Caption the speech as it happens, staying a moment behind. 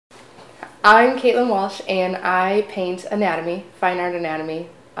I'm Kaitlin Walsh, and I paint anatomy, fine art anatomy,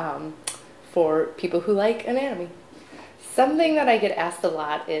 for people who like anatomy. Something that I get asked a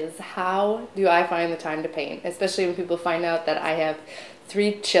lot is, how do I find the time to paint? Especially when people find out that I have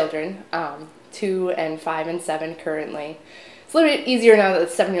 3 children, 2 and 5 and 7 currently. It's a little bit easier now that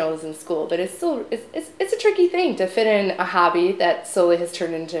the 7-year-old is in school, but it's still it's a tricky thing to fit in a hobby that slowly has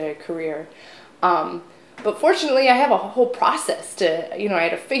turned into a career. But fortunately, I have a whole process to, I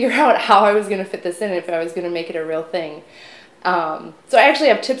had to figure out how I was going to fit this in, if I was going to make it a real thing. So I actually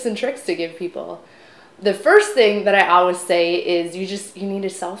have tips and tricks to give people. The first thing that I always say is you need to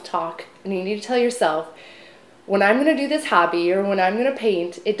self-talk, and you need to tell yourself, when I'm going to do this hobby or when I'm going to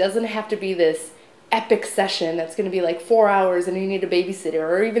paint, it doesn't have to be this epic session that's going to be like 4 hours and you need a babysitter,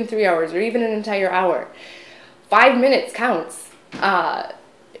 or even 3 hours, or even an entire hour. 5 minutes counts.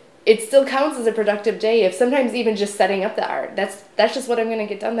 It still counts as a productive day, if sometimes even just setting up the art. That's just what I'm going to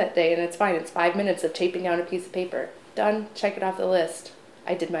get done that day, and it's fine. It's 5 minutes of taping down a piece of paper. Done. Check it off the list.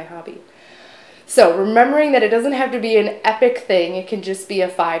 I did my hobby. So remembering that it doesn't have to be an epic thing, it can just be a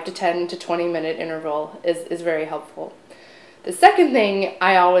 5 to 10 to 20 minute interval is very helpful. The second thing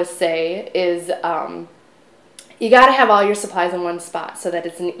I always say is you got to have all your supplies in one spot so that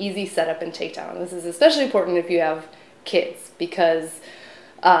it's an easy setup and takedown. This is especially important if you have kids, because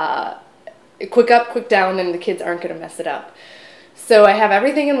quick up, quick down, and the kids aren't going to mess it up. So I have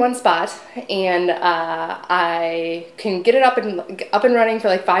everything in one spot, and I can get it up and running for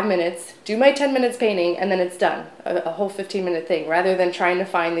like 5 minutes, do my 10 minutes painting, and then it's done. A whole 15-minute thing, rather than trying to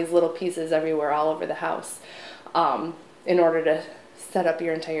find these little pieces everywhere all over the house in order to set up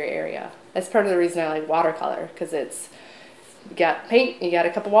your entire area. That's part of the reason I like watercolor, because you got paint, you got a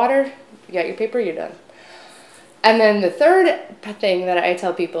cup of water, you got your paper, you're done. And then the third thing that I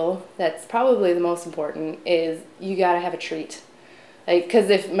tell people that's probably the most important is you got to have a treat.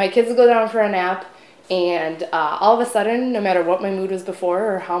 Because if my kids go down for a nap and all of a sudden, no matter what my mood was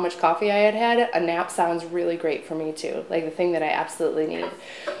before or how much coffee I had, a nap sounds really great for me too, like the thing that I absolutely need.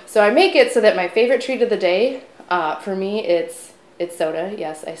 So I make it so that my favorite treat of the day, for me, it's soda.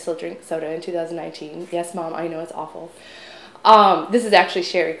 Yes, I still drink soda in 2019. Yes, Mom, I know it's awful. This is actually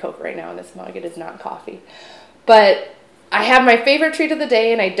Sherry Coke right now in this mug. It is not coffee. But I have my favorite treat of the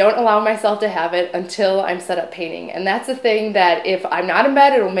day, and I don't allow myself to have it until I'm set up painting. And that's a thing that if I'm not in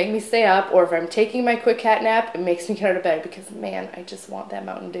bed, it'll make me stay up, or if I'm taking my quick cat nap, it makes me get out of bed because, man, I just want that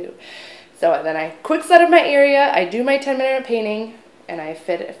Mountain Dew. So then I quick set up my area, I do my 10-minute painting, and I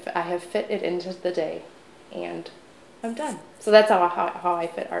have fit it into the day, and I'm done. So that's how I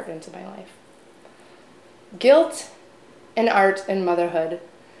fit art into my life. Guilt and art and motherhood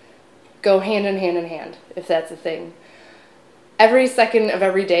go hand in hand, if that's a thing. Every second of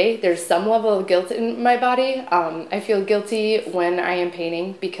every day, there's some level of guilt in my body. I feel guilty when I am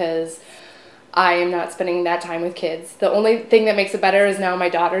painting because I am not spending that time with kids. The only thing that makes it better is now my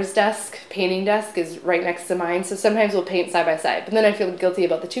daughter's painting desk, is right next to mine, so sometimes we'll paint side by side, but then I feel guilty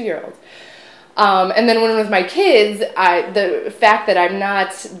about the 2-year-old. And then when with my kids, the fact that I'm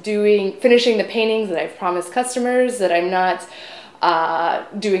not finishing the paintings that I've promised customers, that I'm not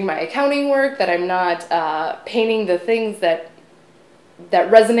doing my accounting work, that I'm not painting the things that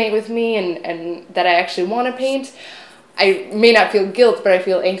resonate with me and that I actually want to paint, I may not feel guilt, but I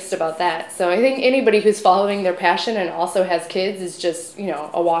feel angst about that. So I think anybody who's following their passion and also has kids is just,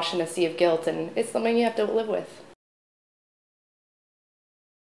 a wash in a sea of guilt, and it's something you have to live with.